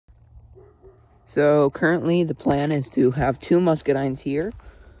So currently the plan is to have 2 muscadines here,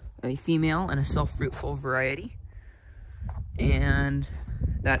 a female and a self-fruitful variety. And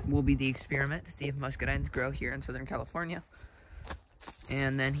that will be the experiment to see if muscadines grow here in Southern California.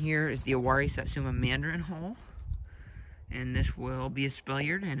 And then here is the Awari Satsuma Mandarin hole. And this will be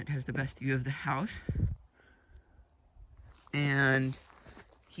espaliered, and it has the best view of the house. And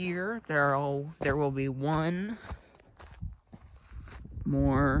here there will be 1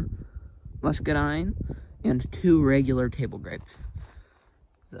 more muscadine and 2 regular table grapes.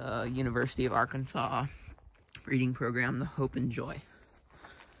 The University of Arkansas breeding program, the Hope and Joy.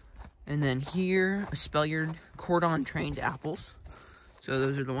 And then here, Espaliered Cordon trained apples. So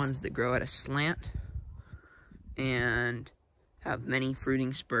those are the ones that grow at a slant and have many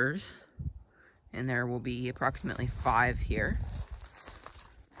fruiting spurs. And there will be approximately 5 here.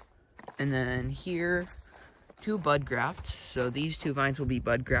 And then here, 2 bud grafts. So these 2 vines will be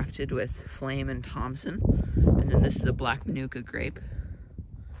bud grafted with Flame and Thompson. And then this is a black Manuka grape.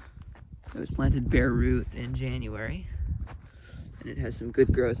 It was planted bare root in January. And it has some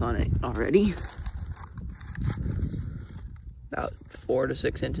good growth on it already. About 4 to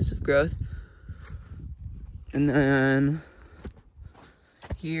 6 inches of growth. And then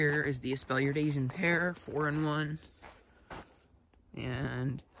here is the Espaliered Asian pear, 4-in-1.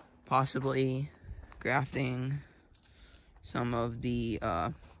 And possibly grafting some of the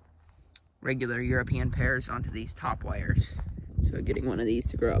regular European pears onto these top wires. So getting one of these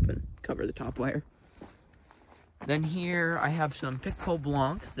to grow up and cover the top wire. Then here I have some Picpoul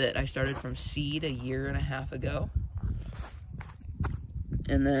Blanc that I started from seed 1.5 years ago.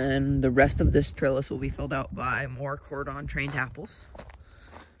 And then the rest of this trellis will be filled out by more Cordon trained apples.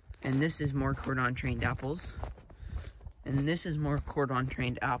 And this is more Cordon trained apples. And this is more Cordon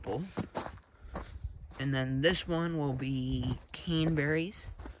trained apples. And then this one will be caneberries.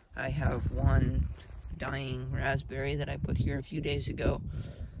 I have 1 dying raspberry that I put here a few days ago,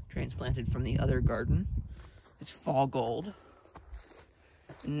 transplanted from the other garden. It's fall gold.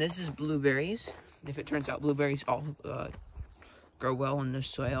 And this is blueberries. If it turns out blueberries all grow well in this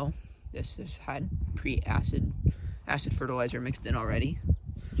soil, this has had acid fertilizer mixed in already.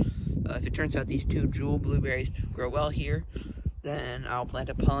 If it turns out these 2 jewel blueberries grow well here, then I'll plant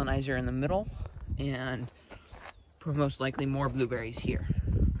a pollinizer in the middle and most likely more blueberries here.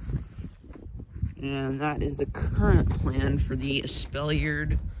 And that is the current plan for the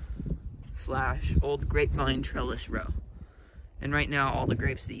Espaliered / old grapevine trellis row. And right now all the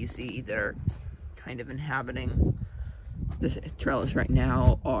grapes that you see that are kind of inhabiting this trellis right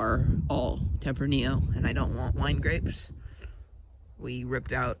now are all Tempranillo, and I don't want wine grapes. We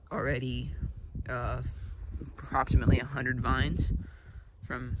ripped out already approximately 100 vines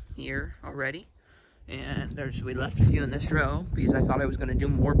from here already. And we left a few in this row because I thought I was going to do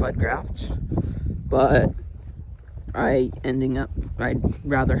more bud grafts. But I'd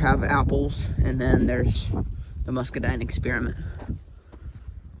rather have apples, and then there's the Muscadine experiment.